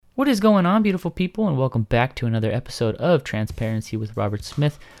What is going on, beautiful people, and welcome back to another episode of Transparency with Robert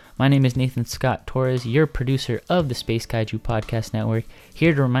Smith. My name is Nathan Scott Torres, your producer of the Space Kaiju Podcast Network,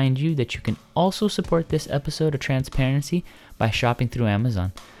 here to remind you that you can also support this episode of Transparency by shopping through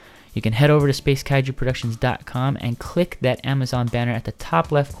Amazon. You can head over to spacekaijuproductions.com and click that Amazon banner at the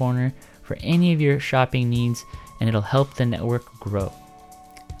top left corner for any of your shopping needs, and it'll help the network grow.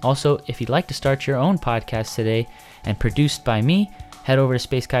 Also, if you'd like to start your own podcast today and produced by me, head over to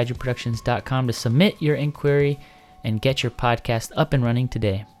spacekaijuproductions.com to submit your inquiry and get your podcast up and running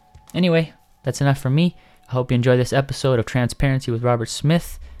today. Anyway, that's enough from me. I hope you enjoy this episode of Transparency with Robert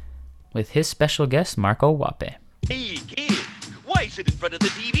Smith with his special guest, Marco Wape. Hey kids, why sit in front of the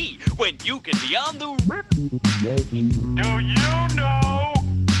TV when you can be on the... Do you know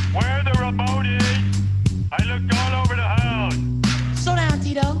where the remote is? I looked all over the house. Slow down,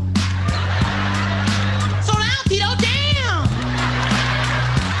 Tito. Slow down, Tito. Damn!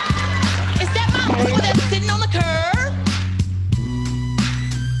 Is that my boy that's sitting on the curb?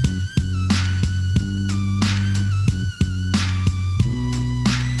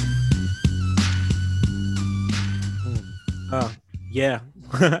 Yeah.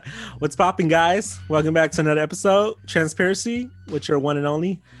 What's popping, guys? Welcome back to another episode, Transparency, with your one and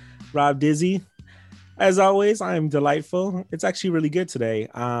only Rob Dizzy. As always, I am delightful. It's actually really good today.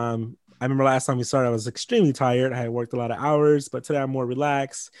 I remember last time we started, I was extremely tired. I had worked a lot of hours, but today I'm more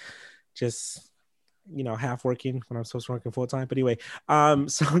relaxed. Just, half working when I'm supposed to work full time. But anyway,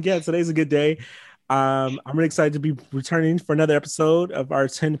 today's a good day. I'm really excited to be returning for another episode of our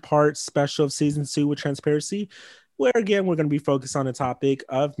 10-part special of season 2 with Transparency, where again we're going to be focused on the topic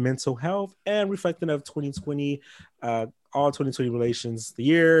of mental health and reflecting of 2020, all 2020 relations, the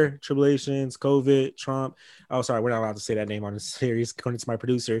year, tribulations, COVID, Trump. Oh, sorry, we're not allowed to say that name on the series, according to my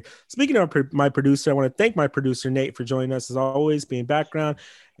producer. Speaking of my producer, I want to thank my producer, Nate, for joining us as always, being background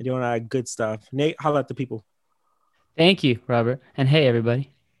and doing that good stuff. Nate, holla at the people. Thank you, Robert. And hey,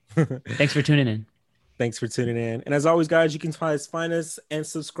 everybody. Thanks for tuning in. Thanks for tuning in. And as always, guys, you can find us and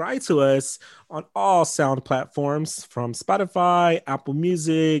subscribe to us on all sound platforms from Spotify, Apple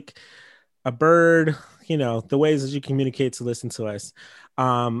Music, a bird, the ways that you communicate to listen to us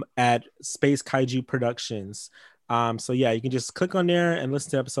at Space Kaiju Productions. You can just click on there and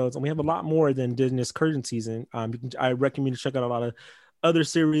listen to episodes. And we have a lot more than did in this current season. I recommend you check out a lot of other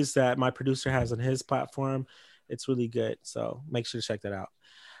series that my producer has on his platform. It's really good. So make sure to check that out.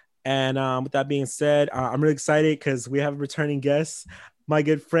 And with that being said, I'm really excited because we have a returning guest, my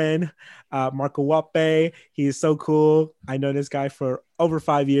good friend, Marco Wape. He is so cool. I know this guy for over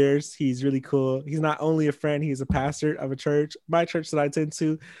 5 years. He's really cool. He's not only a friend, he's a pastor of a church. My church that I attend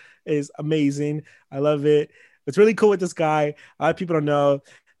to is amazing. I love it. It's really cool with this guy. A lot of people don't know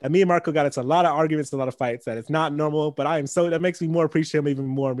that me and Marco got into a lot of arguments, a lot of fights. That it's not normal, but that makes me more appreciate him even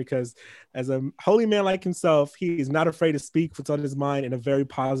more because as a holy man like himself, he is not afraid to speak what's on his mind in a very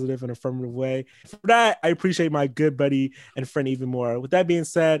positive and affirmative way. For that, I appreciate my good buddy and friend even more. With that being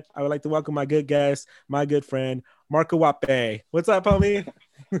said, I would like to welcome my good guest, my good friend, Marco Wape. What's up, homie?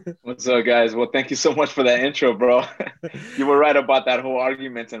 What's up, guys? Well, thank you so much for that intro, bro. You were right about that whole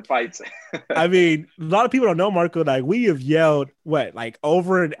arguments and fights. I mean, a lot of people don't know, Marco. Like, we have yelled,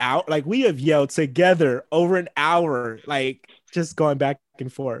 over an hour? Like, we have yelled together over an hour, like, just going back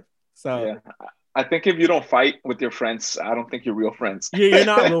and forth. So, yeah. I think if you don't fight with your friends, I don't think you're real friends. Yeah, you're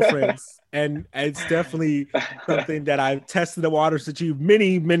not real friends. And it's definitely something that I've tested the waters with you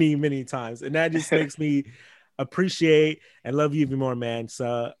many, many, many times. And that just makes me appreciate and love you even more, man.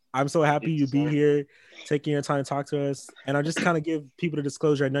 So I'm so happy to be here, taking your time to talk to us. And I just kind of give people the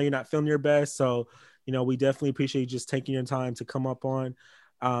disclosure. I know you're not feeling your best. So, we definitely appreciate you just taking your time to come up on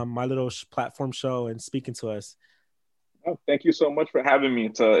my little platform show and speaking to us. Oh, thank you so much for having me.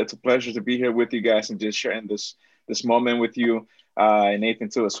 It's a pleasure to be here with you guys and just sharing this moment with you and Nathan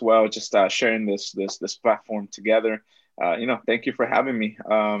too as well. Just sharing this platform together. Thank you for having me.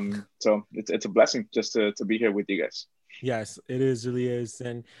 So it's a blessing just to be here with you guys. Yes, it is, really is.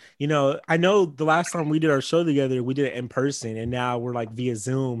 And, I know the last time we did our show together, we did it in person and now we're like via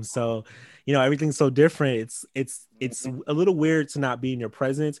Zoom. So, everything's so different. It's a little weird to not be in your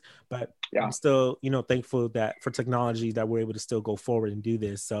presence, but yeah. I'm still, thankful that for technology that we're able to still go forward and do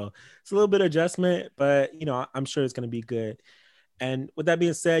this. So it's a little bit of adjustment, but, I'm sure it's going to be good. And with that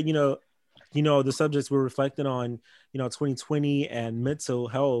being said, the subjects we're reflecting on, 2020 and mental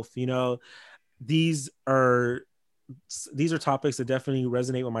health, these are topics that definitely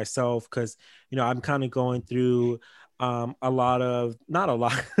resonate with myself because, I'm kind of going through not a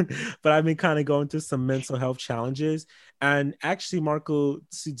lot, but I've been kind of going through some mental health challenges. And actually, Marco,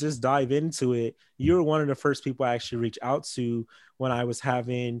 to just dive into it, you were one of the first people I actually reached out to when I was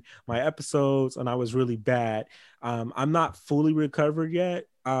having my episodes and I was really bad. I'm not fully recovered yet.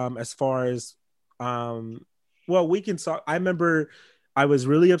 As far as, well, we can talk. I remember I was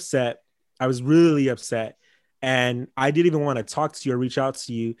really upset. I was really upset. And I didn't even want to talk to you or reach out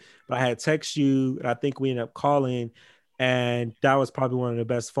to you, but I had text you, and I think we ended up calling. And that was probably one of the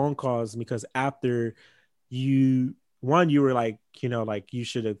best phone calls, because after you, one, you were like, like you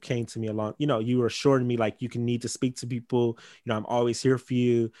should have came to me along, you were assuring me like you can need to speak to people, I'm always here for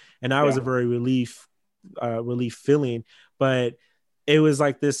you. And that was a very relief feeling. But it was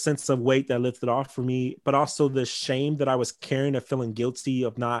like this sense of weight that lifted off for me, but also the shame that I was carrying, of feeling guilty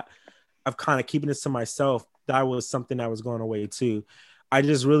of kind of keeping this to myself. That was something that was going away too. I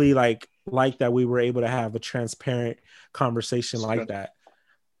just really like that we were able to have a transparent conversation like that.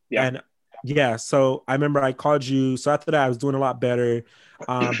 Yeah. And yeah, so I remember I called you. So after that, I was doing a lot better.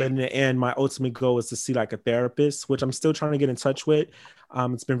 But in the end, my ultimate goal was to see like a therapist, which I'm still trying to get in touch with.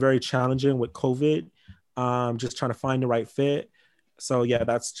 It's been very challenging with COVID, just trying to find the right fit. So yeah,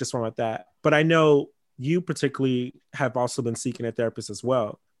 that's just one with that. But I know you particularly have also been seeking a therapist as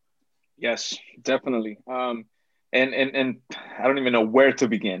well. Yes, definitely. And I don't even know where to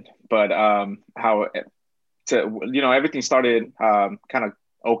begin, but everything started kind of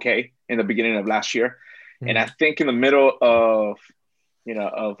okay in the beginning of last year. Mm-hmm. And I think in the middle of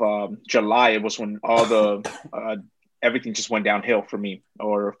July, it was when all the everything just went downhill for me,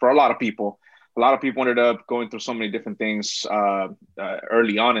 or for a lot of people. A lot of people ended up going through so many different things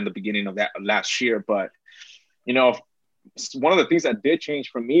early on in the beginning of that last year. But, one of the things that did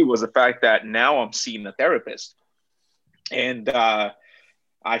change for me was the fact that now I'm seeing a therapist. And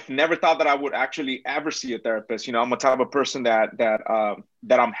I've never thought that I would actually ever see a therapist. I'm a type of person that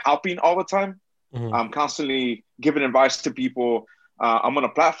I'm helping all the time. Mm-hmm. I'm constantly giving advice to people. I'm on a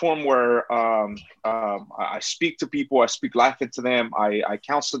platform where I speak to people, I speak life into them, I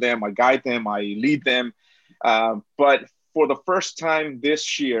counsel them, I guide them, I lead them. But for the first time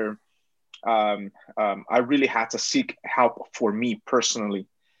this year, I really had to seek help for me personally.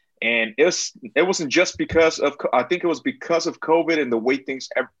 And it wasn't just because of, I think it was because of COVID and the way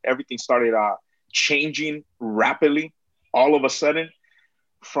everything started changing rapidly all of a sudden.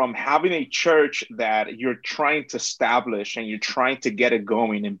 From having a church that you're trying to establish and you're trying to get it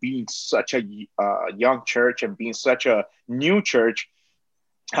going, and being such a young church and being such a new church,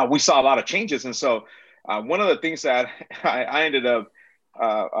 we saw a lot of changes. And so one of the things that I ended up,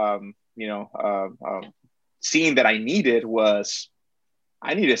 seeing that I needed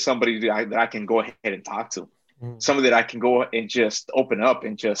somebody that I can go ahead and talk to, somebody that I can go and just open up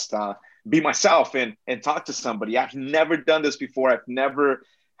and just be myself and talk to somebody. I've never done this before. I've never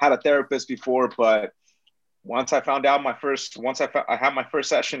had a therapist before, but once I found out I had my first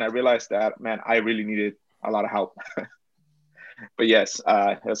session, I realized that, man, I really needed a lot of help. But yes,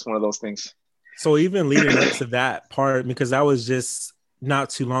 that's one of those things. So even leading up to that part, because that was just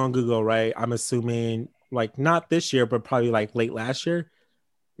not too long ago, right? I'm assuming like not this year, but probably like late last year.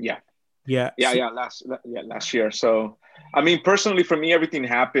 Yeah. Last year. So, I mean, personally, for me, everything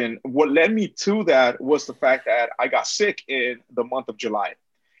happened. What led me to that was the fact that I got sick in the month of July.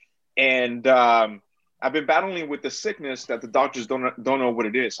 And I've been battling with the sickness that the doctors don't know what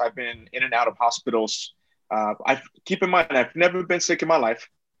it is. I've been in and out of hospitals. Keep in mind, I've never been sick in my life.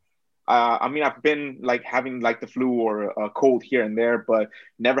 I mean, I've been like having like the flu or a cold here and there, but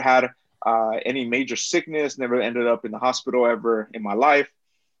never had any major sickness, never ended up in the hospital ever in my life.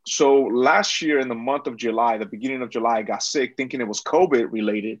 So last year in the month of July, the beginning of July, I got sick thinking it was COVID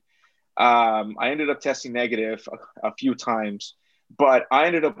related. I ended up testing negative a few times, but I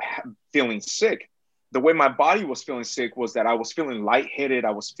ended up feeling sick. The way my body was feeling sick was that I was feeling lightheaded.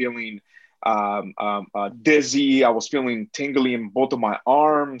 I was feeling dizzy. I was feeling tingly in both of my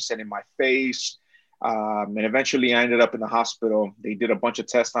arms and in my face. And eventually I ended up in the hospital. They did a bunch of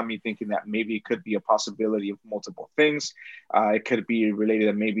tests on me thinking that maybe it could be a possibility of multiple things. It could be related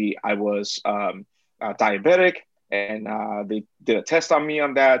to maybe I was diabetic, and they did a test on me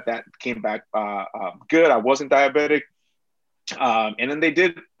on that. That came back good. I wasn't diabetic. And then they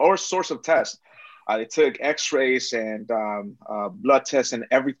did all sorts of tests. They took x-rays and blood tests and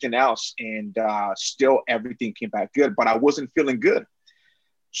everything else. And still everything came back good, but I wasn't feeling good.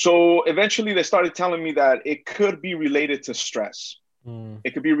 So eventually they started telling me that it could be related to stress.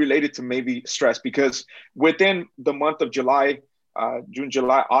 It could be related to maybe stress, because within the month of July, June,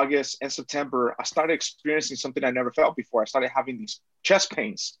 July, August, and September, I started experiencing something I never felt before. I started having these chest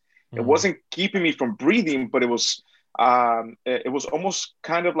pains. It wasn't keeping me from breathing, but it was almost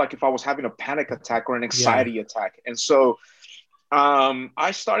kind of like if I was having a panic attack or an anxiety attack. And so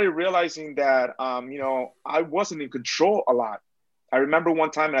I started realizing that, I wasn't in control a lot I remember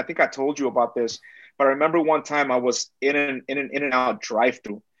one time, and I think I told you about this, but I remember one time I was in an In-N-Out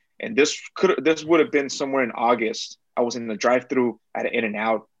drive-through, and this would have been somewhere in August. I was in the drive-through at an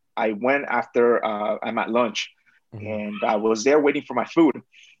In-N-Out. I went after I'm at lunch, and I was there waiting for my food,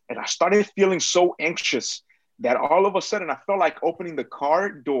 and I started feeling so anxious that all of a sudden I felt like opening the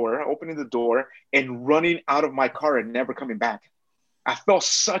door and running out of my car and never coming back. I felt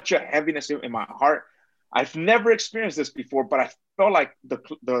such a heaviness in my heart. I've never experienced this before, but I felt like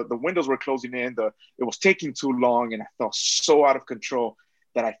the windows were closing in. It was taking too long, and I felt so out of control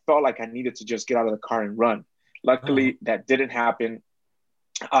that I felt like I needed to just get out of the car and run. Luckily, that didn't happen.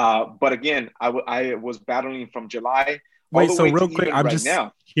 But again, I was battling from July. Wait, so real quick, I'm just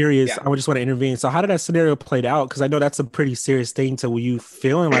curious. Yeah. I just want to intervene. So how did that scenario played out? Because I know that's a pretty serious thing to you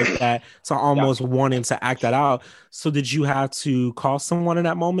feeling like that. So almost wanting to act that out. So did you have to call someone in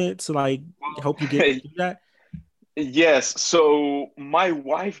that moment to like help you get through that? Yes. So my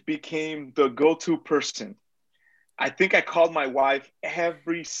wife became the go-to person. I think I called my wife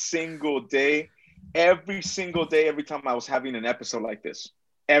every single day, every time I was having an episode like this,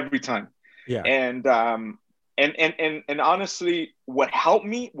 every time. Yeah. And honestly, what helped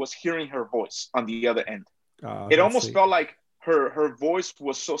me was hearing her voice on the other end. It almost felt like her voice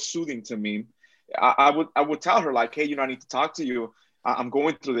was so soothing to me. I would tell her like, hey, I need to talk to you. I'm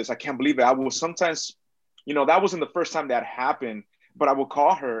going through this. I can't believe it. I will sometimes, that wasn't the first time that happened, but I would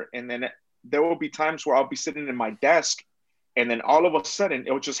call her, and then there will be times where I'll be sitting in my desk, and then all of a sudden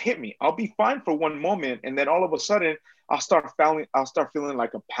it'll just hit me. I'll be fine for one moment, and then all of a sudden I'll start feeling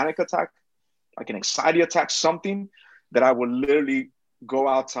like a panic attack, like an anxiety attack, something that I would literally go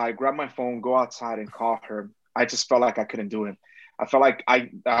outside, grab my phone, go outside and call her. I just felt like I couldn't do it. I felt like I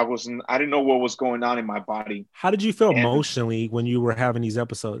didn't know what was going on in my body. How did you feel emotionally when you were having these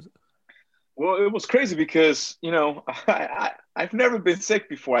episodes? Well, it was crazy because, I've never been sick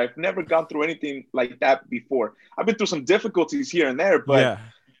before. I've never gone through anything like that before. I've been through some difficulties here and there, but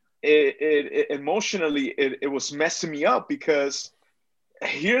it emotionally, it was messing me up because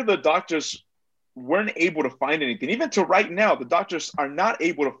here the doctors weren't able to find anything. Even to right now, the doctors are not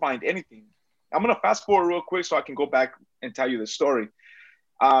able to find anything. I'm going to fast forward real quick so I can go back and tell you the story.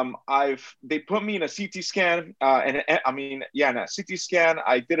 They put me in a CT scan, in a CT scan.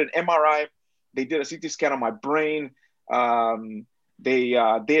 I did an MRI. They did a CT scan on my brain. They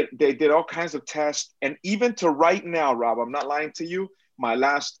did all kinds of tests. And even to right now, Rob, I'm not lying to you, my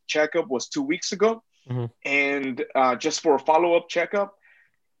last checkup was 2 weeks ago. Mm-hmm. And just for a follow-up checkup,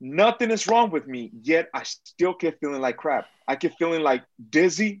 nothing is wrong with me, yet I still kept feeling like crap. I kept feeling like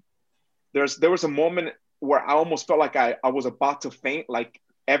dizzy. There was a moment where I almost felt like I was about to faint, like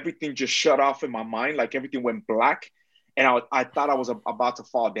everything just shut off in my mind, like everything went black. And I thought I was about to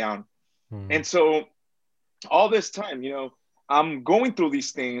fall down. And so all this time, I'm going through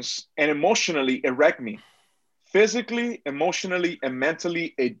these things, and emotionally it wrecked me. Physically, emotionally, and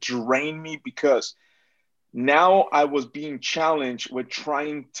mentally, it drained me because now I was being challenged with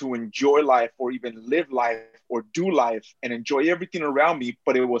trying to enjoy life or even live life or do life and enjoy everything around me.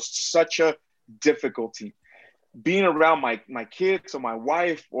 But it was such a difficulty. Being around my kids or my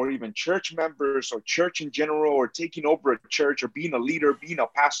wife or even church members or church in general or taking over a church or being a leader, being a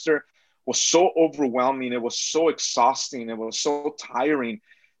pastor was so overwhelming. It was so exhausting. It was so tiring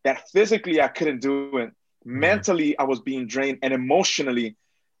that physically I couldn't do it. Mentally, I was being drained, and emotionally,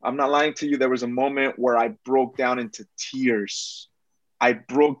 I'm not lying to you, there was a moment where I broke down into tears. I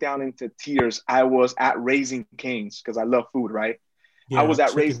was at Raising Cane's because I love food, right? Yeah, I was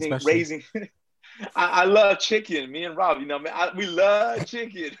at Raising. I love chicken. Me and Rob, we love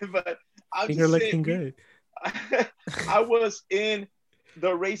chicken. But you're looking good. I was in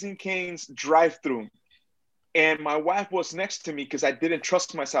the Raising Cane's drive-through, and my wife was next to me because I didn't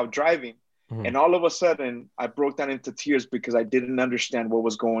trust myself driving. Mm-hmm. And all of a sudden, I broke down into tears because I didn't understand what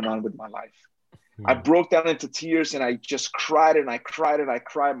was going on with my life. Mm-hmm. I broke down into tears, and I just cried, and I cried, and I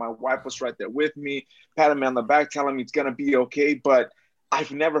cried. My wife was right there with me, patting me on the back, telling me it's going to be okay. But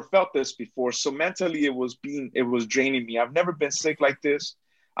I've never felt this before. So mentally, it was draining me. I've never been sick like this.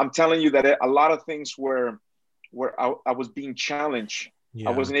 I'm telling you that a lot of things where I was being challenged. Yeah.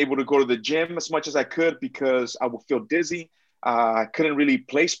 I wasn't able to go to the gym as much as I could because I would feel dizzy. I couldn't really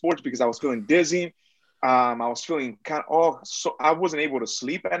play sports because I was feeling dizzy. I was feeling so I wasn't able to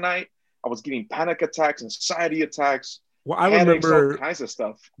sleep at night. I was getting panic attacks, anxiety attacks. Well, I remember all kinds of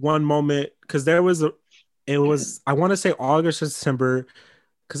stuff. One moment, because I want to say August or September,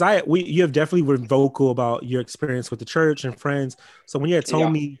 because you have definitely been vocal about your experience with the church and friends. So when you had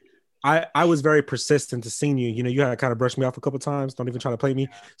told me I was very persistent to seeing you. You know, you had kind of brushed me off a couple times. Don't even try to play me.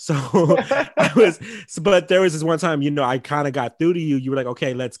 So I was, but there was this one time, you know, I kind of got through to you. You were like,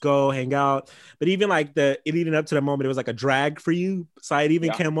 okay, let's go hang out. But even like it leading up to the moment, it was like a drag for you. So I even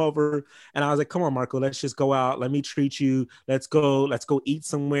Yeah. came over and I was like, come on, Marco, let's just go out. Let me treat you. Let's go eat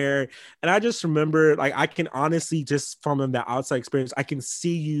somewhere. And I just remember, like, I can honestly, just from the outside experience, I can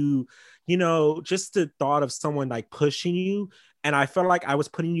see you, you know, just the thought of someone like pushing you. And I felt like I was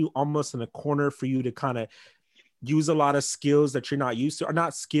putting you almost in a corner for you to kind of use a lot of skills that you're not used to, or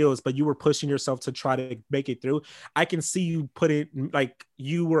not skills, but you were pushing yourself to try to make it through. I can see you put it like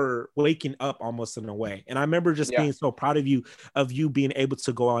you were waking up almost in a way. And I remember just Yeah. being so proud of you being able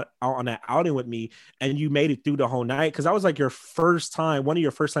to go out on that outing with me, and you made it through the whole night. Cause that was like your first time, one of your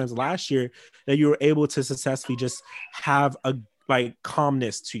first times last year that you were able to successfully just have a like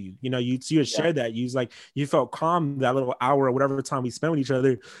calmness to you. You know, you had shared that you was like, you felt calm that little hour or whatever time we spent with each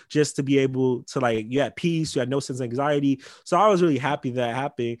other, just to be able to, like, you had peace, you had no sense of anxiety. So I was really happy that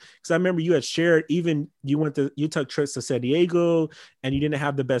happened, because I remember you had shared, even you took trips to San Diego and you didn't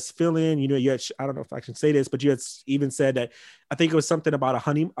have the best feeling. You know, you had, I don't know if I can say this, but you had even said that, I think it was something about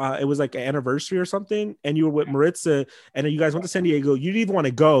a it was like an anniversary or something, and you were with Maritza and you guys went to San Diego. You didn't even want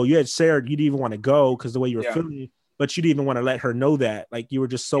to go. You had shared you didn't even want to go because the way you were Yeah. feeling, but you didn't even want to let her know that. Like, you were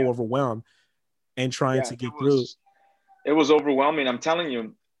just so overwhelmed and trying to get through. It was overwhelming. I'm telling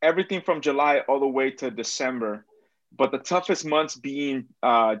you, everything from July all the way to December, but the toughest months being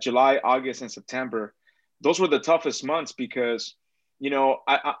July, August, and September. Those were the toughest months because, you know,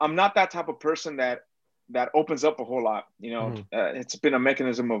 I'm not that type of person that opens up a whole lot. You know, it's been a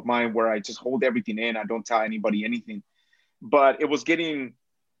mechanism of mine where I just hold everything in. I don't tell anybody anything. But it was getting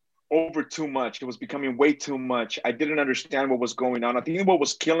over too much. It was becoming way too much. I didn't understand what was going on. I think what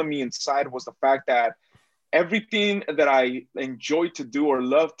was killing me inside was the fact that everything that I enjoyed to do or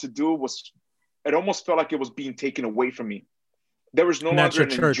loved to do it almost felt like it was being taken away from me. There was no longer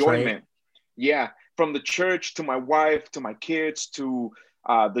an enjoyment. Right? Yeah. From the church to my wife, to my kids, to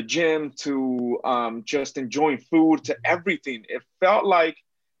the gym, to just enjoying food, to everything. It felt like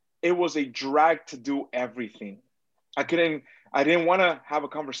it was a drag to do everything. I didn't want to have a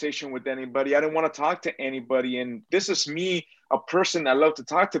conversation with anybody. I didn't want to talk to anybody. And this is me, a person that love to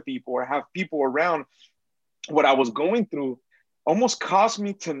talk to people or have people around. What I was going through almost caused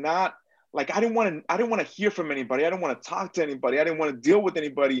me to not, like, I didn't want to hear from anybody. I didn't want to talk to anybody. I didn't want to deal with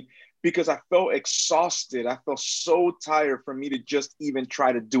anybody because I felt exhausted. I felt so tired for me to just even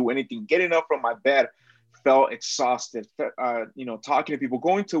try to do anything. Getting up from my bed felt exhausted. You know, talking to people,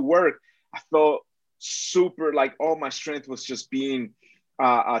 going to work, I felt super like all my strength was just being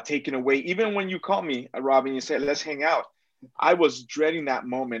taken away. Even when you called me, Robin, you said, let's hang out. I was dreading that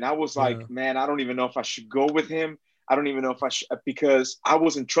moment. I was like, man, I don't even know if I should go with him. I don't even know if I should, because I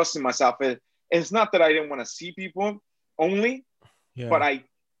wasn't trusting myself. It's not that I didn't want to see people only, but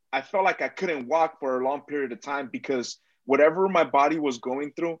I felt like I couldn't walk for a long period of time because whatever my body was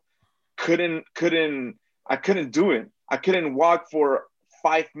going through, I couldn't do it. I couldn't walk for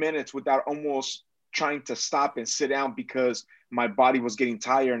 5 minutes without almost trying to stop and sit down because my body was getting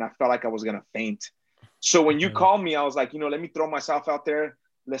tired and I felt like I was going to faint. So when you called me, I was like, you know, let me throw myself out there.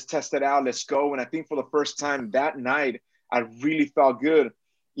 Let's test it out. Let's go. And I think for the first time that night, I really felt good.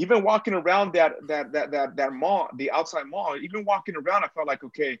 Even walking around that mall, the outside mall, even walking around, I felt like,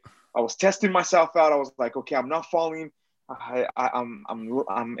 okay, I was testing myself out. I was like, okay, I'm not falling.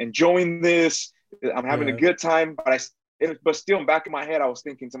 I'm enjoying this. I'm having a good time. But still in the back of my head, I was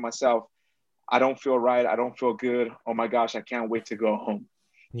thinking to myself, I don't feel right. I don't feel good. Oh my gosh, I can't wait to go home.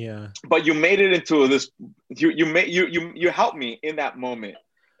 Yeah. But you made it into this. You helped me in that moment,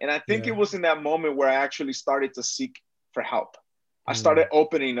 and I think it was in that moment where I actually started to seek for help. I started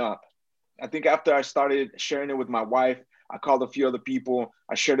opening up. I think after I started sharing it with my wife, I called a few other people.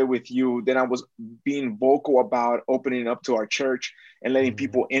 I shared it with you. Then I was being vocal about opening up to our church and letting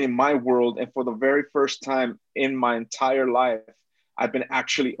people in my world. And for the very first time in my entire life, I've been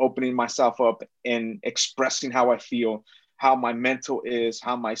actually opening myself up and expressing how I feel, how my mental is,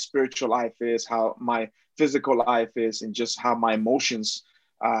 how my spiritual life is, how my physical life is, and just how my emotions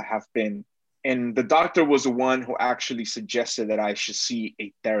have been. And the doctor was the one who actually suggested that I should see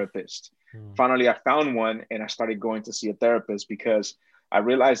a therapist. Finally, I found one and I started going to see a therapist because I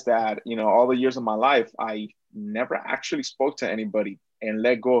realized that, you know, all the years of my life, I never actually spoke to anybody and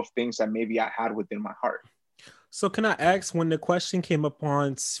let go of things that maybe I had within my heart. So can I ask, when the question came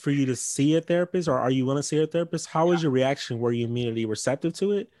upon for you to see a therapist, or are you willing to see a therapist, how was your reaction? Were you immediately receptive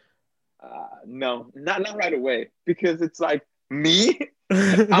to it? No, not right away, because it's like, me?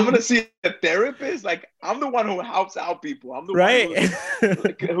 I'm gonna see a therapist. Like, I'm the one who helps out people. I'm the Right.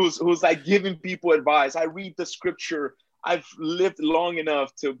 one who's like giving people advice. I read the scripture. I've lived long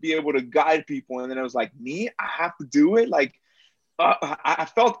enough to be able to guide people. And then I was like, me, I have to do it. Like, I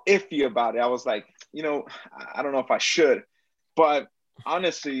felt iffy about it. I was like, I don't know if I should. But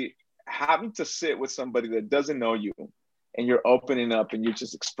honestly, having to sit with somebody that doesn't know you and you're opening up and you're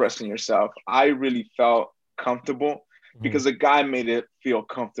just expressing yourself, I really felt comfortable because the guy made it feel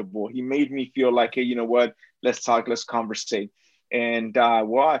comfortable. He made me feel like, hey, you know what? Let's talk, let's conversate. And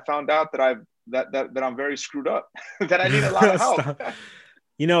well, I found out that I'm very screwed up, that I need a lot of help.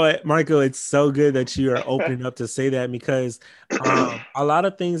 You know what, Marco, it's so good that you are opening up to say that, because a lot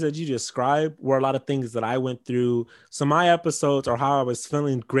of things that you described were a lot of things that I went through. So my episodes, or how I was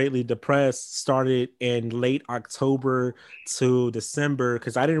feeling greatly depressed, started in late October to December,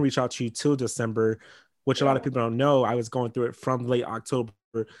 because I didn't reach out to you till December, which a lot of people don't know. I was going through it from late October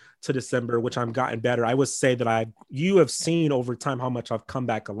to December, which I'm gotten better. I would say that you have seen over time how much I've come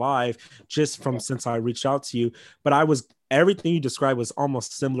back alive just from since I reached out to you. But everything you described was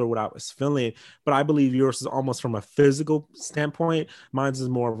almost similar to what I was feeling, but I believe yours is almost from a physical standpoint. Mine's is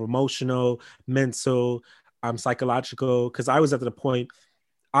more of emotional, mental, psychological. Because I was at the point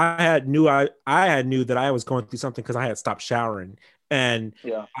I had knew that I was going through something because I had stopped showering, and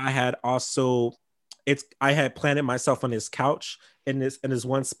I had also I had planted myself on this couch in this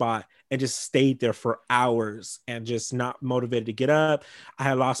one spot and just stayed there for hours and just not motivated to get up. I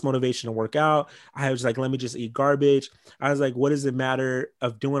had lost motivation to work out. I was like, let me just eat garbage. I was like, what does it matter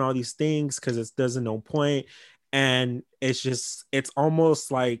of doing all these things? Because it doesn't no point. And it's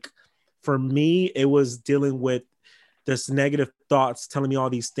almost like, for me, it was dealing with this negative thoughts telling me all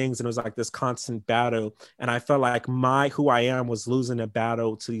these things, and it was like this constant battle, and I felt like who I am was losing a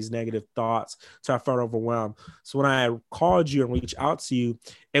battle to these negative thoughts, so I felt overwhelmed. So when I called you and reached out to you,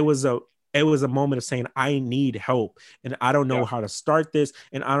 it was a moment of saying, I need help, and I don't know how to start this,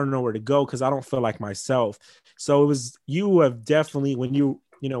 and I don't know where to go because I don't feel like myself. So you have definitely, when you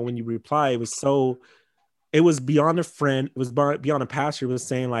reply, it was beyond a friend. It was beyond a pastor. It was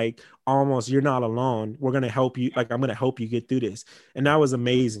saying like, almost, you're not alone. We're going to help you. Like, I'm going to help you get through this. And that was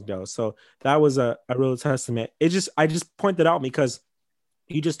amazing though. So that was a real testament. I just point that out because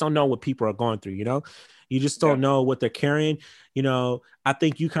you just don't know what people are going through, you just don't know what they're carrying. I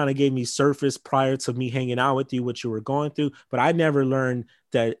think you kind of gave me surface prior to me hanging out with you, what you were going through, but I never learned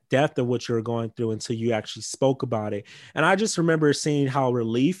the depth of what you were going through until you actually spoke about it. And I just remember seeing how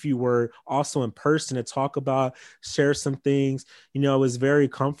relief you were also in person to talk about, share some things, it was very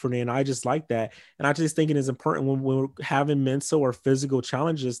comforting. And I just like that. And I just think it is important when we're having mental or physical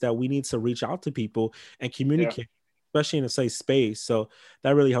challenges that we need to reach out to people and communicate, especially in a safe space. So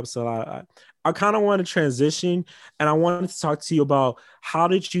that really helps a lot. I kind of want to transition, and I wanted to talk to you about how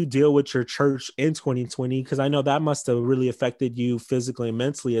did you deal with your church in 2020? Because I know that must have really affected you physically and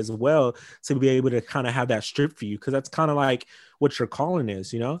mentally as well, to be able to kind of have that strip for you, because that's kind of like what your calling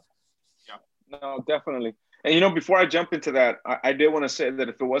is, Yeah, no, definitely. And, before I jump into that, I did want to say that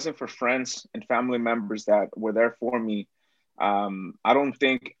if it wasn't for friends and family members that were there for me, I don't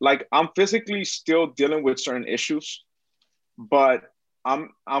think, like, I'm physically still dealing with certain issues, but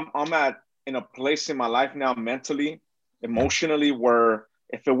I'm in a place in my life now, mentally, emotionally, where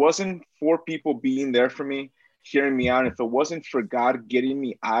if it wasn't for people being there for me, hearing me out, if it wasn't for God getting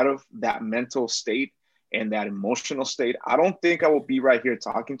me out of that mental state and that emotional state, I don't think I will be right here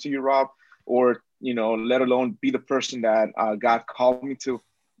talking to you, Rob, or, let alone be the person that God called me to,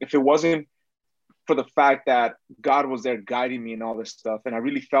 if it wasn't for the fact that God was there guiding me and all this stuff. And I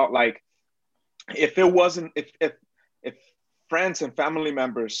really felt like if friends and family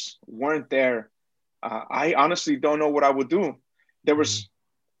members weren't there, I honestly don't know what I would do. There was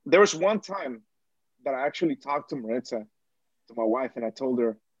one time that I actually talked to Maritza, to my wife, and I told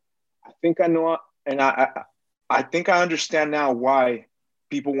her, I think I know, and I think I understand now why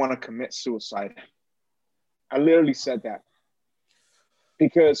people want to commit suicide. I literally said that.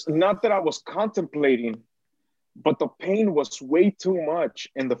 Because not that I was contemplating, but the pain was way too much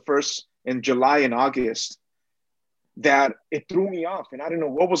in July and August, that it threw me off, and I didn't know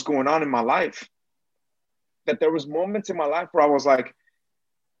what was going on in my life. That there was moments in my life where I was like,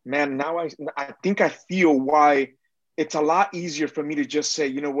 man, now I think I feel why it's a lot easier for me to just say,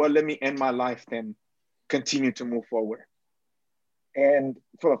 you know what, let me end my life than continue to move forward. And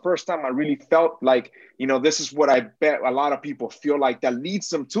for the first time, I really felt like, this is what I bet a lot of people feel like, that leads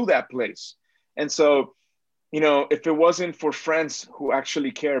them to that place. And so, if it wasn't for friends who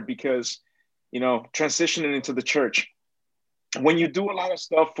actually care, because, transitioning into the church, when you do a lot of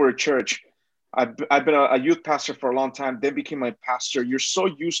stuff for a church, I've been a youth pastor for a long time, then became a pastor. You're so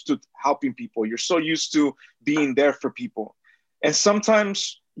used to helping people. You're so used to being there for people. And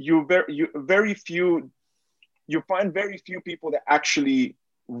sometimes you find very few people that actually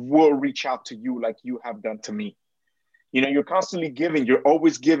will reach out to you like you have done to me. You know, you're constantly giving. You're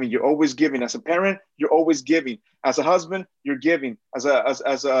always giving. You're always giving. As a parent, you're always giving. As a husband, you're giving. As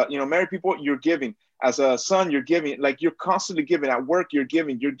a married people, you're giving. As a son, you're giving. Like, you're constantly giving. At work, you're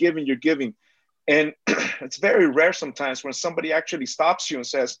giving. You're giving. You're giving. And it's very rare sometimes when somebody actually stops you and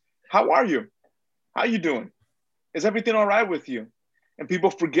says, "How are you? How you doing? Is everything all right with you?" And people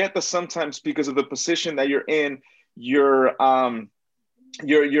forget that sometimes, because of the position that you're in, you're a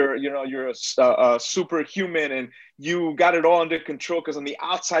superhuman, and you got it all under control, because on the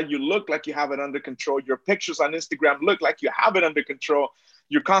outside you look like you have it under control. Your pictures on Instagram look like you have it under control.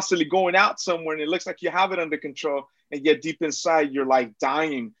 You're constantly going out somewhere and it looks like you have it under control, and yet deep inside you're like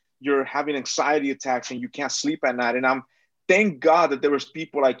dying. You're having anxiety attacks and you can't sleep at night. And thank God that there was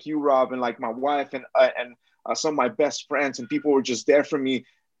people like you, Rob, and like my wife, and some of my best friends, and people were just there for me,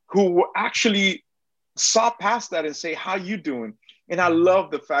 who actually saw past that and say, "How you doing?" And I love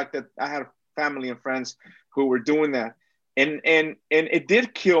the fact that I had family and friends who were doing that. And it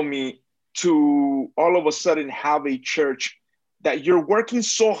did kill me to all of a sudden have a church that you're working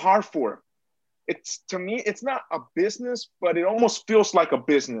so hard for. To me, it's not a business, but it almost feels like a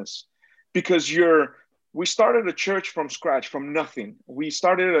business, because we started a church from scratch, from nothing. We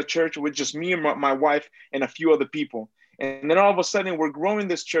started a church with just me and my wife and a few other people. And then all of a sudden we're growing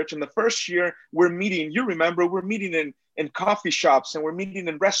this church. And the first year we're meeting, you remember, we're meeting in coffee shops, and we're meeting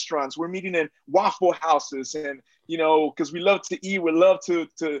in restaurants. We're meeting in waffle houses. And, because we love to eat, we love to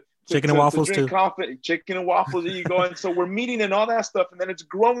chicken and waffles drink too. coffee, chicken and waffles. There you go. And so we're meeting and all that stuff. And then it's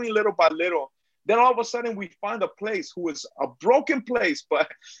growing little by little. Then all of a sudden we find a place who is a broken place, but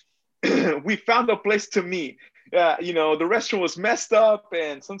we found a place to meet. The restaurant was messed up,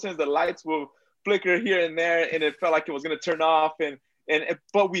 and sometimes the lights will flicker here and there, and it felt like it was going to turn off.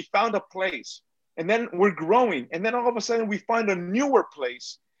 But we found a place, and then we're growing. And then all of a sudden we find a newer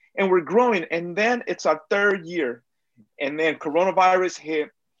place, and we're growing. And then it's our third year, and then coronavirus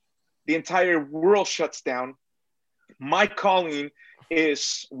hit. The entire world shuts down. My calling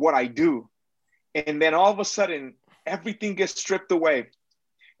is what I do. And then all of a sudden, everything gets stripped away.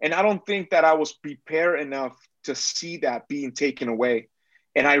 And I don't think that I was prepared enough to see that being taken away.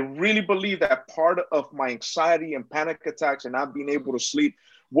 And I really believe that part of my anxiety and panic attacks and not being able to sleep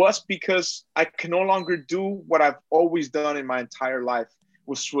was because I can no longer do what I've always done in my entire life,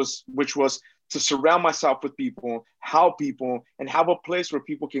 which was to surround myself with people, help people, and have a place where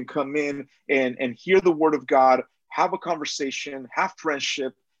people can come in and hear the word of God, have a conversation, have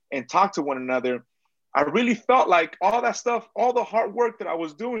friendship, and talk to one another. I really felt like all that stuff, all the hard work that I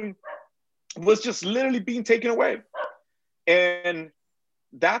was doing was just literally being taken away. And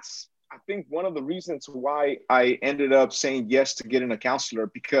that's, I think, one of the reasons why I ended up saying yes to getting a counselor,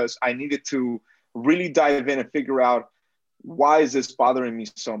 because I needed to really dive in and figure out, why is this bothering me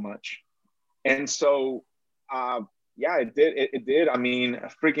so much? And so, it did. I mean,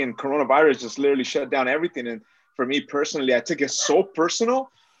 freaking coronavirus just literally shut down everything. And for me personally, I took it so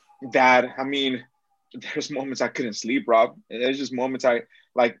personal that, I mean, there's moments I couldn't sleep, Rob. There's just moments I'm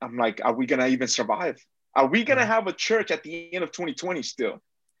like, are we going to even survive? Are we going to have a church at the end of 2020 still?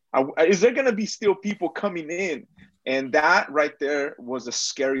 Is there going to be still people coming in? And that right there was the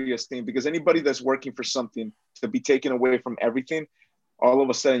scariest thing, because anybody that's working for something to be taken away from everything, all of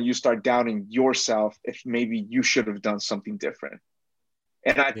a sudden you start doubting yourself if maybe you should have done something different.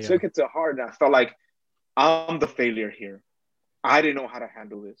 And I took it to heart, and I felt like I'm the failure here. I didn't know how to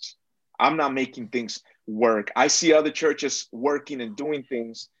handle this. I'm not making things work. I see other churches working and doing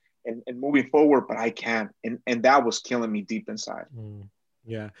things and moving forward, but I can't. And that was killing me deep inside.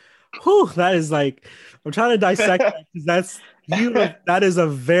 Yeah. Whew, that is like, I'm trying to dissect that, because that is a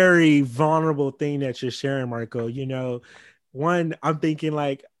very vulnerable thing that you're sharing, Marco. One, I'm thinking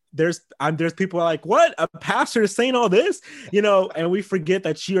like, there's people like, what, a pastor is saying all this, and we forget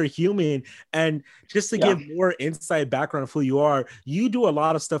that you're human. And just to give more insight background of who you are, you do a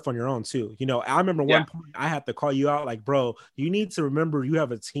lot of stuff on your own too. I remember one point I had to call you out, like, bro, you need to remember you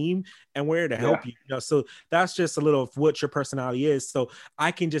have a team and we're here to help you. So that's just a little of what your personality is. So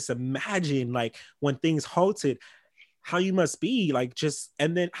I can just imagine, like, when things halted, how you must be like,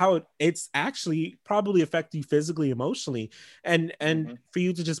 and then how it's actually probably affect you physically, emotionally, and for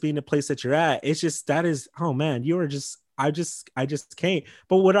you to just be in the place that you're at, it's just, that is, oh man, you are just, I just can't.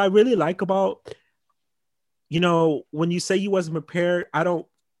 But what I really like about, when you say you wasn't prepared, I don't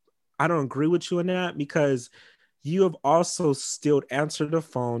agree with you on that, because you have also still answered the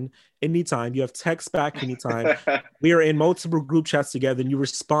phone anytime. You have text back anytime. We are in multiple group chats together and you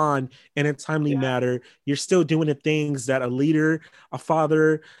respond in a timely manner. You're still doing the things that a leader, a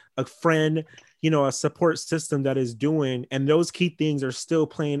father, a friend, a support system that is doing. And those key things are still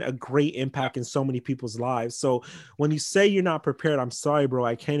playing a great impact in so many people's lives. So when you say you're not prepared, I'm sorry, bro.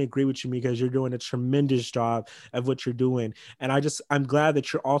 I can't agree with you because you're doing a tremendous job of what you're doing. And I'm glad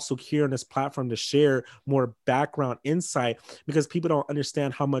that you're also here on this platform to share more background insight, because people don't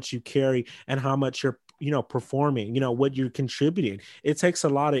understand how much you carry and how much you're performing, what you're contributing. It takes a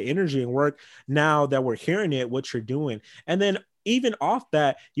lot of energy and work. Now that we're hearing it, what you're doing. And then even off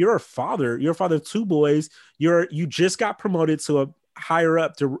that, you're a father of two boys. You just got promoted to a higher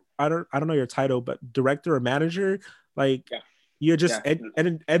up to, I don't know your title, but director or manager. Like you're just,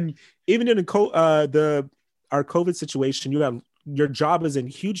 and even in our COVID situation, your job is in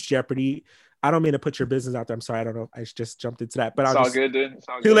huge jeopardy. I don't mean to put your business out there. I'm sorry. I don't know. I just jumped into that, but it's all good, dude. It's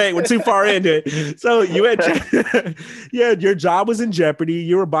all too late. We're too far into it. So you had, your job was in jeopardy.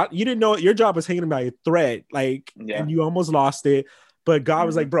 You didn't know your job was hanging by a thread, and you almost lost it. But God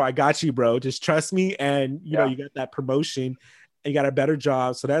was like, bro, I got you, bro. Just trust me. And you got that promotion and you got a better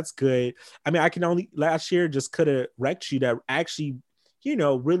job. So that's good. I mean, last year just could have wrecked you. That actually,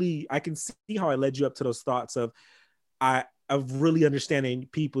 really, I can see how I led you up to those thoughts of really understanding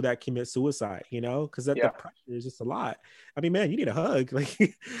people that commit suicide, because the pressure is just a lot. I mean, man, you need a hug.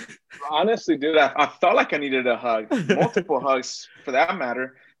 Honestly, dude, I felt like I needed a hug, multiple hugs for that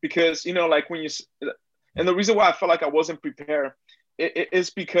matter, because, like when and the reason why I felt like I wasn't prepared is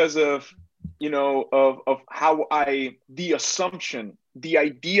because of, of how the assumption, the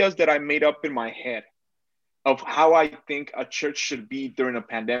ideas that I made up in my head of how I think a church should be during a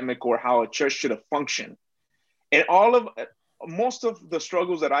pandemic or how a church should have functioned. And most of the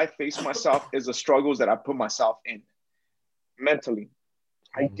struggles that I face myself is the struggles that I put myself in mentally.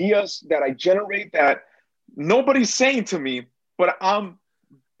 Ideas that I generate that nobody's saying to me, but I'm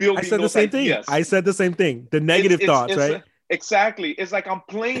building. I said the same ideas. thing. I said the same thing. The negative thoughts, right? Exactly. It's like I'm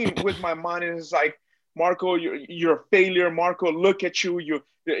playing with my mind, and it's like, Marco, you're a failure. Marco, look at you.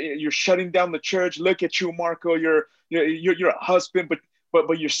 You're shutting down the church. Look at you, Marco. You're a husband,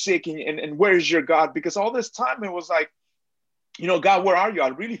 but you're sick, and where's your God? Because all this time it was like, God, where are you? I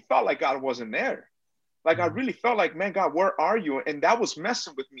really felt like God wasn't there. Like I really felt like, man, God, where are you? And that was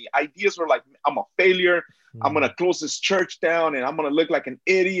messing with me. Ideas were like, I'm a failure. I'm gonna close this church down, and I'm gonna look like an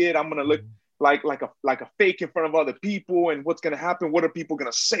idiot. I'm gonna look like a fake in front of other people. And what's gonna happen? What are people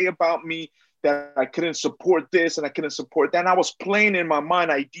gonna say about me? That I couldn't support this and I couldn't support that. And I was playing in my mind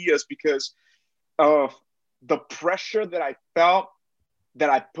ideas because of the pressure that I felt.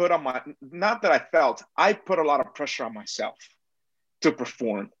 I put a lot of pressure on myself to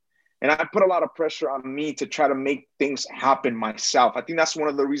perform. And I put a lot of pressure on me to try to make things happen myself. I think that's one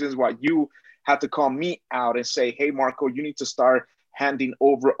of the reasons why you had to call me out and say, hey, Marco, you need to start handing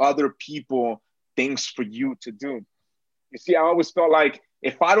over other people things for you to do. You see, I always felt like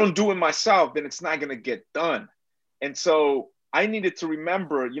if I don't do it myself, then it's not going to get done. And so I needed to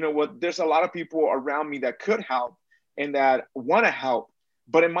remember, there's a lot of people around me that could help and that want to help.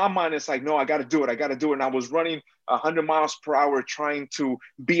 But in my mind, it's like, no, I got to do it. And I was running 100 miles per hour trying to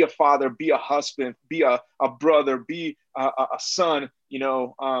be a father, be a husband, be a brother, be a son, be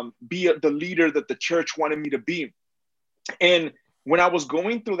the leader that the church wanted me to be. And when I was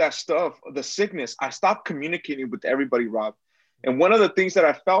going through that stuff, the sickness, I stopped communicating with everybody, Rob. And one of the things that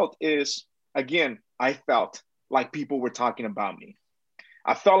I felt is, again, I felt like people were talking about me.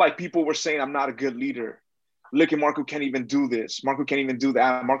 I felt like people were saying I'm not a good leader. Look at Marco can't even do this. Marco can't even do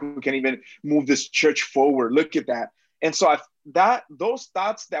that. Marco can't even move this church forward. Look at that. And so those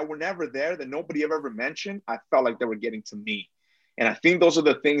thoughts that were never there, that nobody ever mentioned, I felt like they were getting to me. And I think those are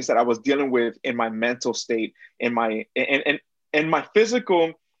the things that I was dealing with in my mental state, in my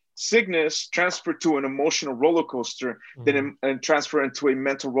physical sickness transferred to an emotional roller coaster, then transferred into a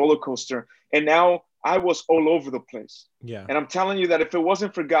mental roller coaster. And now I was all over the place. Yeah. And I'm telling you that if it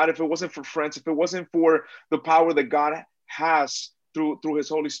wasn't for God, if it wasn't for friends, if it wasn't for the power that God has through his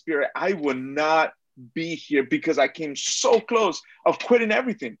Holy Spirit, I would not be here, because I came so close of quitting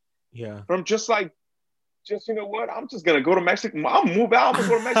everything. Yeah. From just you know what? I'm just going to go to Mexico. I'll move out. I'm going to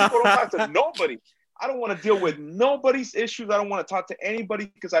go to Mexico. Don't talk to nobody. I don't want to deal with nobody's issues. I don't want to talk to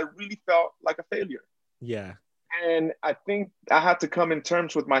anybody, because I really felt like a failure. Yeah. And I think I had to come in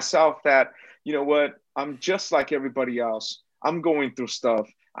terms with myself that, you know what, I'm just like everybody else. I'm going through stuff.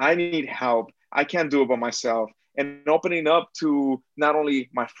 I need help. I can't do it by myself. And opening up to not only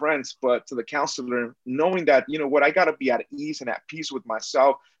my friends, but to the counselor, knowing that, you know what, I got to be at ease and at peace with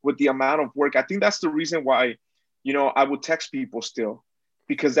myself, with the amount of work. I think that's the reason why I would text people still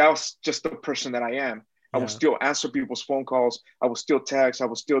because that was just the person that I am. I Yeah. would still answer people's phone calls. I would still text. I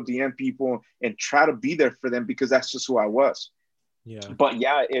would still DM people and try to be there for them because that's just who I was. Yeah. But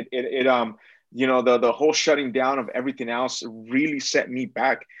yeah, the whole shutting down of everything else really set me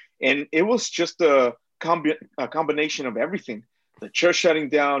back. And it was just a combination of everything. The church shutting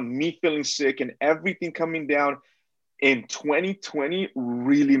down, me feeling sick, and everything coming down in 2020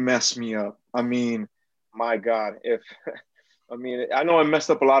 really messed me up. I mean, my God, I know I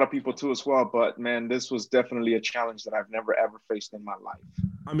messed up a lot of people too as well, but man, this was definitely a challenge that I've never ever faced in my life.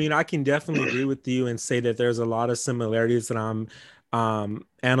 I mean, I can definitely agree with you and say that there's a lot of similarities that I'm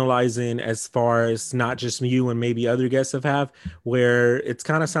analyzing as far as not just you and maybe other guests have, where it's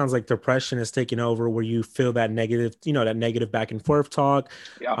kind of sounds like depression is taking over, where you feel that negative, that negative back and forth talk,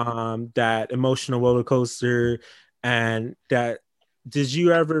 Yeah. that emotional roller coaster. And that, did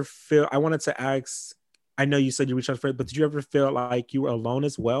you ever feel, I wanted to ask, I know you said you reached out for it, but did you ever feel like you were alone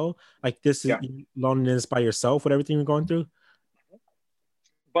as well? Like this is Yeah. loneliness by yourself with everything you're going through?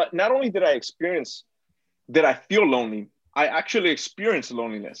 But not only did I feel lonely, I actually experienced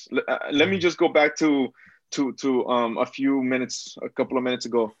loneliness. Let me just go back to a couple of minutes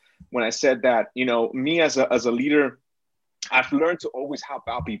ago, when I said that, me as a leader, I've learned to always help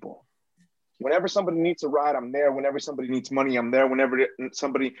out people. Whenever somebody needs a ride, I'm there. Whenever somebody needs money, I'm there.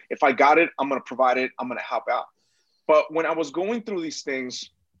 If I got it, I'm going to provide it. I'm going to help out. But when I was going through these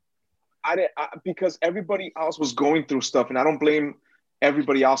things, because everybody else was going through stuff, and I don't blame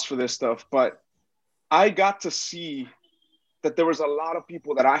everybody else for this stuff, but I got to see that there was a lot of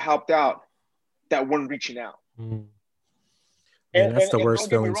people that I helped out that weren't reaching out. Mm. And that's the worst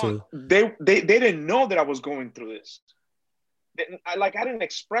feeling too. They didn't know that I was going through this. I didn't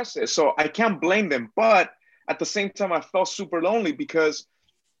express it, so I can't blame them. But at the same time, I felt super lonely because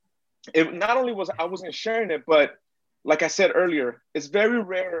not only I wasn't sharing it, but like I said earlier, it's very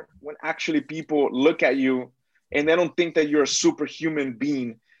rare when actually people look at you and they don't think that you're a superhuman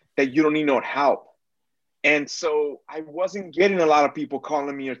being, that you don't need no help. And so I wasn't getting a lot of people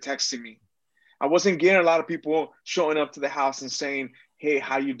calling me or texting me. I wasn't getting a lot of people showing up to the house and saying, hey,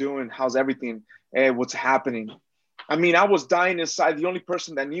 how you doing? How's everything? Hey, what's happening? I mean, I was dying inside. The only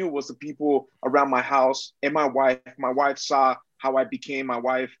person that knew was the people around my house and my wife. My wife saw how I became. My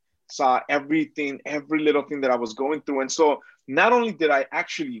wife saw everything, every little thing that I was going through. And so not only did I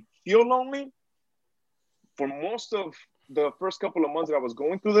actually feel lonely, for most of the first couple of months that I was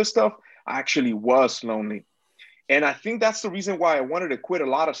going through this stuff, I actually was lonely. And I think that's the reason why I wanted to quit a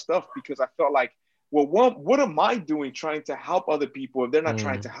lot of stuff, because I felt like, well, what am I doing trying to help other people if they're not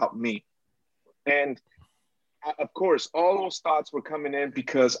trying to help me? And of course, all those thoughts were coming in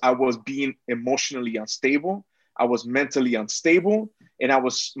because I was being emotionally unstable. I was mentally unstable, and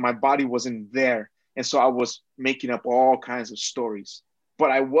my body wasn't there. And so I was making up all kinds of stories,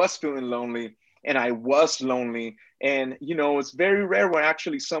 but I was feeling lonely, and I was lonely. And, it's very rare when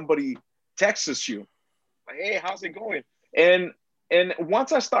actually somebody texts you like, hey, how's it going? And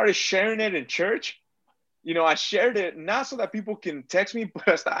once I started sharing it in church, I shared it not so that people can text me,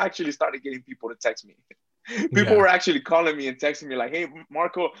 but I actually started getting people to text me. People were actually calling me and texting me like, hey,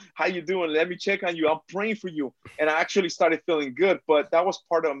 Marco, how you doing? Let me check on you. I'm praying for you. And I actually started feeling good, but that was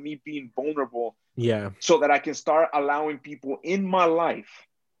part of me being vulnerable. Yeah. So that I can start allowing people in my life,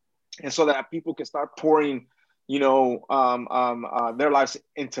 and so that people can start pouring, their lives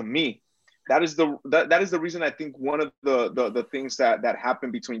into me. That is the reason I think one of the things that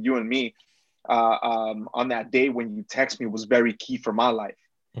happened between you and me on that day when you text me was very key for my life.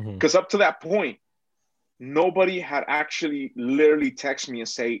 Because up to that point, nobody had actually literally texted me and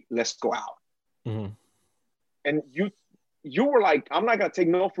say, let's go out. And you were like, I'm not going to take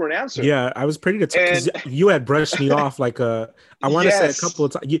no for an answer. Yeah, I was pretty because you had brushed me off like I want to say a couple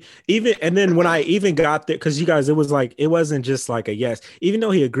of times. And then when I even got there, because you guys, it was like, it wasn't just like a yes. Even though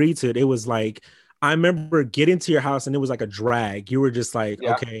he agreed to it, it was like, I remember getting to your house and it was like a drag. You were just like,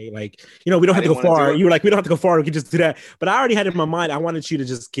 okay, like, we don't have to go far. You were like, we don't have to go far. We can just do that. But I already had in my mind, I wanted you to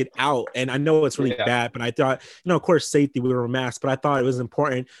just get out. And I know it's really bad, but I thought, of course, safety, we were masked, but I thought it was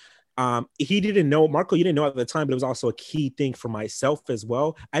important. He didn't know, Marco, you didn't know at the time, but it was also a key thing for myself as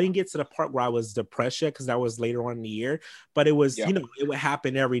well. I didn't get to the part where I was depressed yet, because that was later on in the year, but it was, it would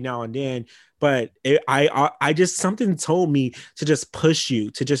happen every now and then. But I just, something told me to just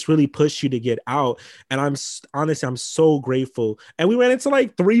really push you to get out. And I'm so grateful. And we ran into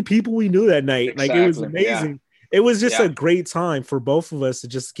like 3 people we knew that night. Exactly. Like, it was amazing. Yeah. It was just a great time for both of us to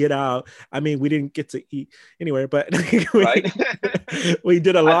just get out. I mean, we didn't get to eat anywhere, but we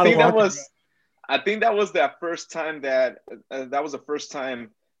did a lot of walking. I think that was that first time that was the first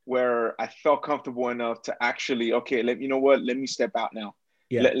time where I felt comfortable enough to actually, okay, you know what? Let me step out now.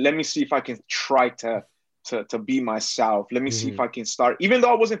 Yeah. Let me see if I can try to be myself. Let me see if Mhm. I can start, even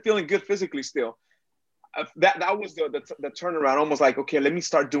though I wasn't feeling good physically still. That was the turnaround. Almost like, okay, let me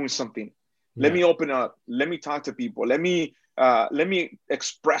start doing something. Let Yeah. me open up. Let me talk to people. Let me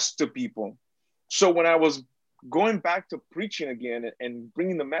express to people. So when I was going back to preaching again and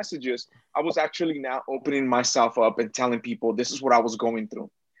bringing the messages, I was actually now opening myself up and telling people this is what I was going through.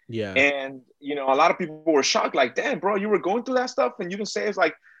 Yeah. And a lot of people were shocked, like, "Damn, bro, you were going through that stuff and you didn't say." It's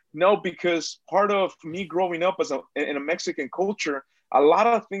like, no, because part of me growing up in a Mexican culture, a lot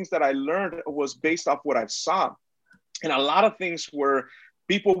of things that I learned was based off what I saw, and a lot of things where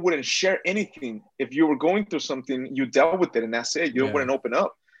people wouldn't share anything. If you were going through something, you dealt with it, and that's it. You Yeah. wouldn't open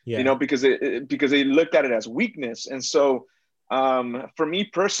up, Yeah. because they looked at it as weakness. And so, for me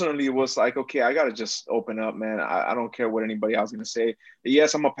personally, it was like, okay, I gotta just open up, man. I don't care what anybody else is gonna say.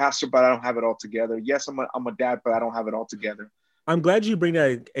 Yes, I'm a pastor, but I don't have it all together. Yes, I'm a dad, but I don't have it all together. I'm glad you bring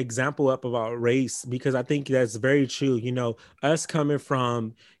that example up about race, because I think that's very true. Us coming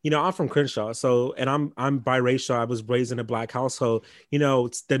from, I'm from Crenshaw, so, and I'm biracial. I was raised in a Black household.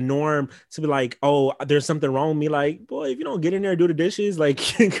 It's the norm to be like, oh, there's something wrong with me. Like, boy, if you don't get in there and do the dishes,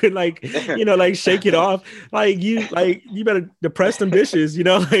 like, you could, like, like, shake it off. You better depress them dishes.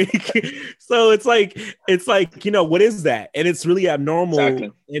 Like, so it's like, what is that? And it's really abnormal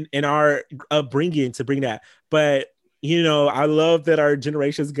Exactly. in our upbringing to bring that, but. I love that our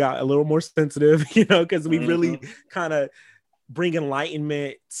generations got a little more sensitive, because we really kind of bring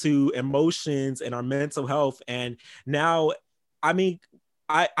enlightenment to emotions and our mental health. And now, I mean,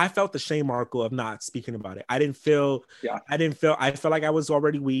 I felt the shame, Marco, of not speaking about it. I felt like I was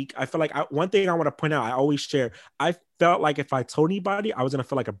already weak. I felt like one thing I want to point out, I always share, I felt like if I told anybody, I was going to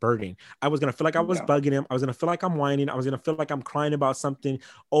feel like a burden. I was going to feel like I was bugging him. I was going to feel like I'm whining. I was going to feel like I'm crying about something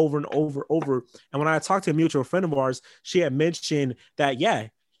over and over. And when I talked to a mutual friend of ours, she had mentioned that, yeah,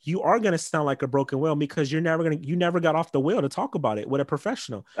 you are going to sound like a broken whale because you never got off the wheel to talk about it with a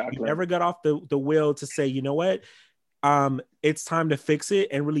professional. Exactly. You never got off the wheel to say, you know what? It's time to fix it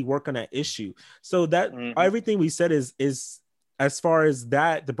and really work on that issue. So that everything we said is as far as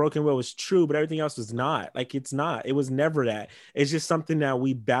that, the broken wheel was true, but everything else was not. Like, it's not. It was never that. It's just something that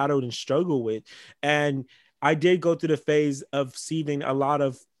we battled and struggled with. And I did go through the phase of receiving a lot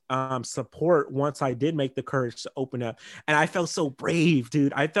of support once I did make the courage to open up, and I felt so brave,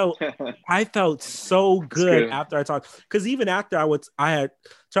 dude. I felt so good after I talked, because even after I had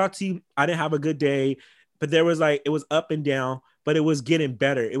talked to you, I didn't have a good day, but there was like, it was up and down, but it was getting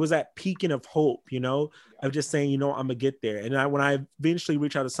better. It was that peaking of hope, of just saying, I'm gonna get there. And when I eventually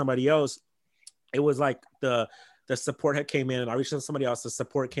reached out to somebody else, it was like the support had came in, and I reached out to somebody else, the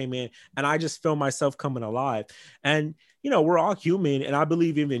support came in, and I just feel myself coming alive. And we're all human, and I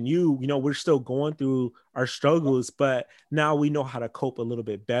believe even we're still going through our struggles, but now we know how to cope a little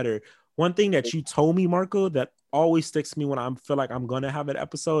bit better. One thing that you told me, Marco, that always sticks to me when I feel like I'm gonna have an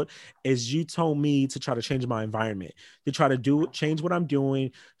episode, is you told me to try to change my environment, to try to change what I'm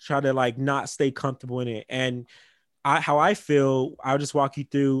doing, try to like not stay comfortable in it. And how I feel, I'll just walk you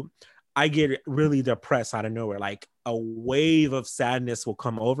through. I get really depressed out of nowhere. Like, a wave of sadness will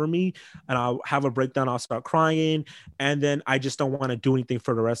come over me, and I'll have a breakdown. I'll start crying, and then I just don't want to do anything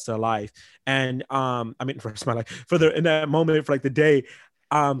for the rest of life. And for the rest of my life, in that moment, for like the day.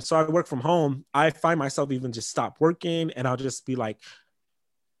 So I work from home. I find myself even just stop working, and I'll just be like,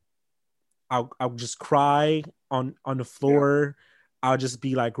 I'll just cry on the floor. Yeah. I'll just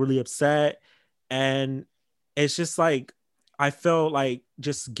be like really upset, and it's just like, I felt like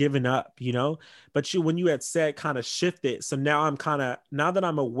just giving up, but when you had said, kind of shifted. So now now that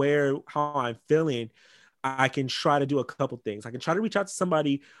I'm aware how I'm feeling, I can try to do a couple things. I can try to reach out to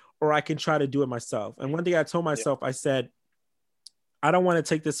somebody, or I can try to do it myself. And one thing I told myself, I said, I don't want to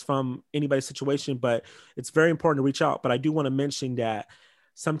take this from anybody's situation, but it's very important to reach out. But I do want to mention that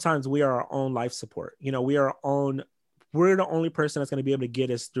sometimes we are our own life support. We're the only person that's going to be able to get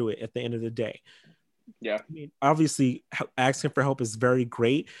us through it at the end of the day. Yeah. I mean, obviously asking for help is very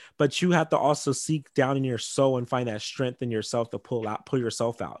great, but you have to also seek down in your soul and find that strength in yourself to pull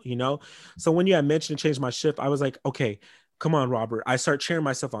yourself out, So when you had mentioned change my shift, I was like, okay, come on, Robert. I start cheering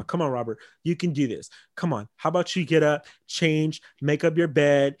myself on. Come on, Robert, you can do this. Come on. How about you get up, change, make up your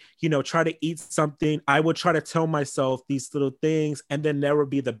bed, try to eat something. I would try to tell myself these little things, and then there would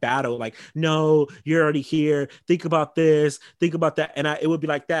be the battle. Like, no, you're already here. Think about this, think about that. And it would be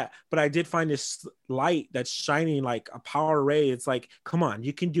like that. But I did find this light that's shining like a power ray. It's like, come on,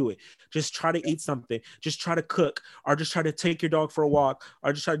 you can do it. Just try to eat something. Just try to cook, or just try to take your dog for a walk,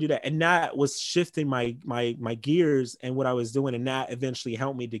 or just try to do that. And that was shifting my gears and what I was doing. And that eventually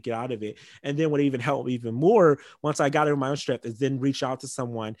helped me to get out of it. And then what even helped me even more once I got over my own strength is then reach out to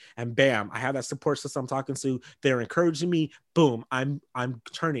someone, and bam, I have that support system I'm talking to. They're encouraging me. Boom, I'm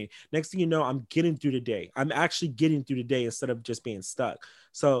turning. Next thing you know, I'm getting through the day. I'm actually getting through the day instead of just being stuck.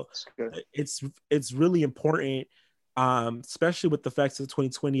 So it's really important, especially with the effects of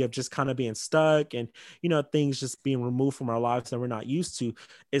 2020 of just kind of being stuck and, you know, things just being removed from our lives that we're not used to,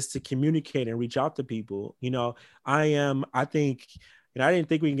 is to communicate and reach out to people. You know, I think, and I didn't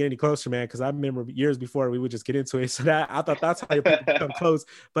think we can get any closer, man, because I remember years before we would just get into it. So that I thought that's how you become close.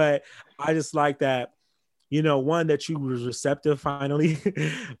 But I just like that, you know, one, that you was receptive finally,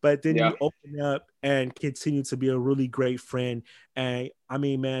 but then you open up and continue to be a really great friend. And I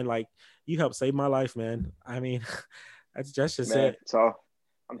mean, man, like, you helped save my life, man. I mean, that's just it. It's all,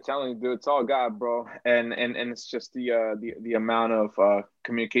 I'm telling you, dude, it's all God, bro. And it's just the amount of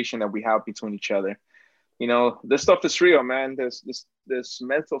communication that we have between each other. You know, this stuff is real, man. This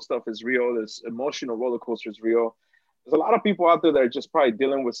mental stuff is real. This emotional roller coaster is real. There's a lot of people out there that are just probably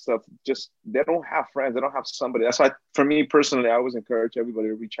dealing with stuff. Just, they don't have friends. They don't have somebody. That's why, for me personally, I always encourage everybody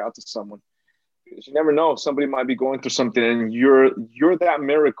to reach out to someone. Because you never know, somebody might be going through something, and you're that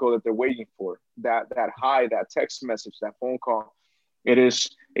miracle that they're waiting for. That hi, that text message, that phone call. It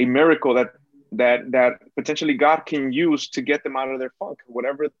is a miracle that potentially God can use to get them out of their funk,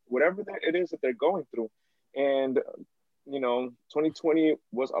 whatever it is that they're going through. And you know, 2020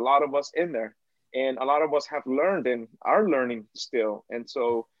 was a lot of us in there. And a lot of us have learned and are learning still. And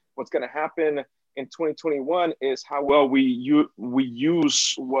so what's going to happen in 2021 is how well we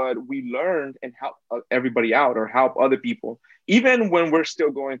use what we learned and help everybody out, or help other people, even when we're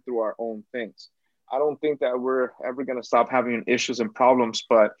still going through our own things. I don't think that we're ever going to stop having issues and problems,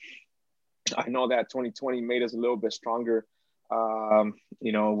 but I know that 2020 made us a little bit stronger,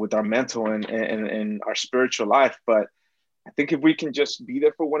 you know, with our mental and our spiritual life. But I think if we can just be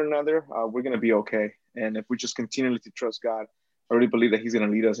there for one another, we're going to be okay. And if we just continually to trust God, I really believe that He's going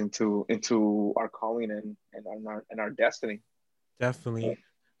to lead us into our calling and our destiny. Definitely. Yeah.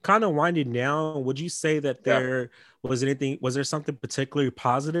 Kind of winding down, would you say that there was there something particularly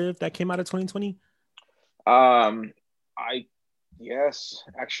positive that came out of 2020? Yes,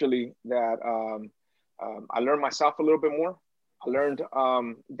 actually, that I learned myself a little bit more. I learned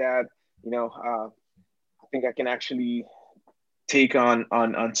that, you know, I think I can actually take on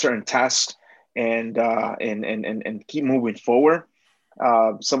certain tasks and keep moving forward.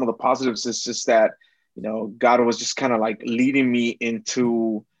 Some of the positives is just that, you know, God was just kind of like leading me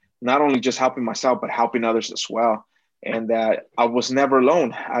into not only just helping myself, but helping others as well. And that I was never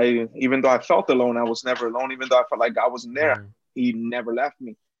alone. Even though I felt alone, I was never alone. Even though I felt like God wasn't there, He never left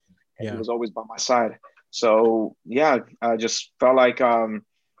me. And He was always by my side. So yeah, I just felt like,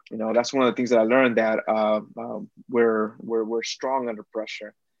 you know, that's one of the things that I learned, that we're strong under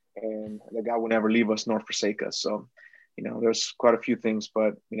pressure, and that God will never leave us nor forsake us. So, you know, there's quite a few things,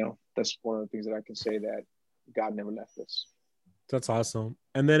 but, you know, that's one of the things that I can say, that God never left us. That's awesome.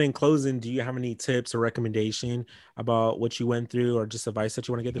 And then in closing, do you have any tips or recommendation about what you went through, or just advice that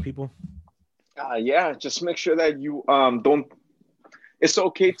you want to give to people? Yeah, just make sure that you don't. It's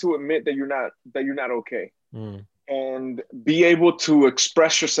okay to admit that you're not okay. And be able to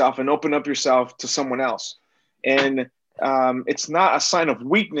express yourself and open up yourself to someone else. And it's not a sign of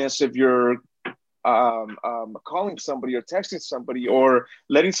weakness if you're calling somebody or texting somebody or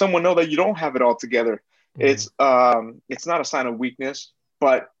letting someone know that you don't have it all together. It's not a sign of weakness,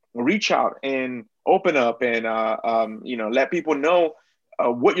 but reach out and open up and you know, let people know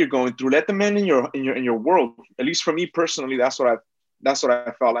what you're going through. Let them in your world. At least for me personally, that's what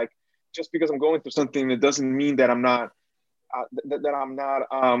I felt like. Just because I'm going through something, it doesn't mean that I'm not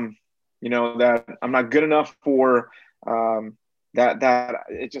you know, that I'm not good enough for that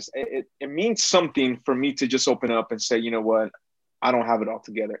it means something for me to just open up and say, you know what, I don't have it all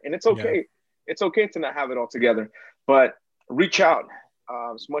together. And it's okay. Yeah. It's okay to not have it all together, but reach out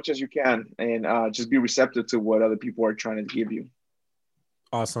as much as you can, and just be receptive to what other people are trying to give you.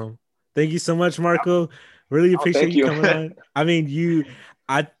 Awesome. Thank you so much, Marco. Really appreciate you coming on. I mean, you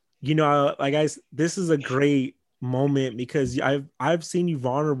know, like, guys, this is a great moment because I've seen you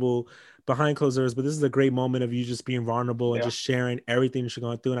vulnerable behind closed doors, but this is a great moment of you just being vulnerable and just sharing everything that you're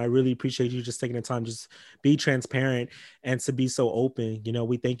going through. And I really appreciate you just taking the time, just be transparent and to be so open. You know,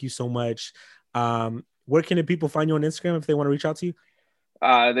 we thank you so much. Where can the people find you on Instagram if they want to reach out to you?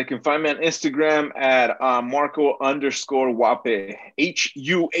 They can find me on Instagram at Marco_Wape,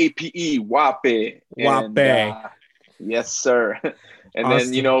 HUAPE, Wape. And, Wape. yes, sir. And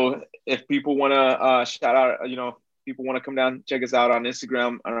Awesome. then, if people want to shout out, people want to come down, check us out on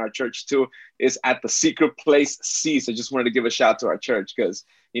Instagram, on our church too. It's at the Secret Place C. So just wanted to give a shout to our church because,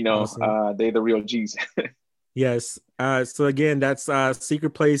 Awesome. they the real G's. Yes. So again, that's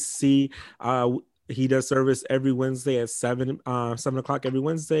Secret Place C. He does service every Wednesday at 7 o'clock every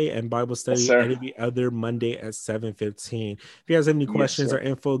Wednesday, and Bible study sir. every other Monday at 7:15. If you guys have any questions sir. or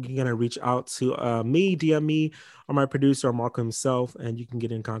info, you're gonna reach out to me, DM me, or my producer, or Marco himself, and you can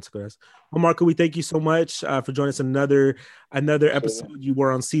get in contact with us. Well, Marco, we thank you so much for joining us another episode. You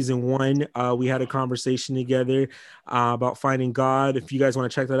were on season 1. We had a conversation together about finding God. If you guys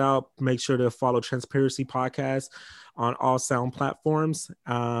want to check that out, make sure to follow Transparency Podcast on all sound platforms,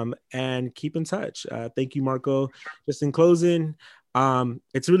 and keep in touch. Thank you, Marco. Just in closing,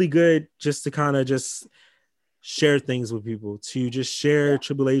 it's really good just to kind of just share things with people, to just share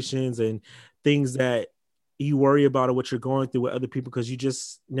tribulations and things that you worry about or what you're going through with other people, because you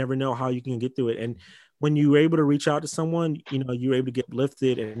just never know how you can get through it. And when you're able to reach out to someone, you're able to get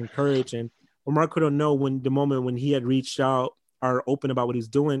lifted and encouraged. And Marco don't know, when the moment when he had reached out are open about what he's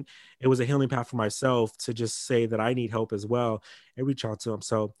doing, it was a healing path for myself to just say that I need help as well and reach out to him.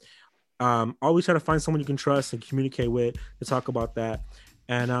 So always try to find someone you can trust and communicate with to talk about that.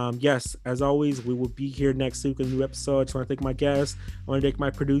 And yes, as always, we will be here next week with a new episode. I just want to thank my guests. I want to thank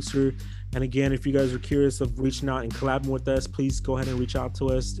my producer. And again, if you guys are curious of reaching out and collabing with us, please go ahead and reach out to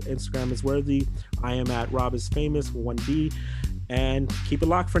us. Instagram is worthy. I am at Rob is Famous with 1D. And keep it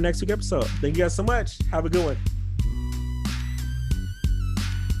locked for next week's episode. Thank you guys so much. Have a good one.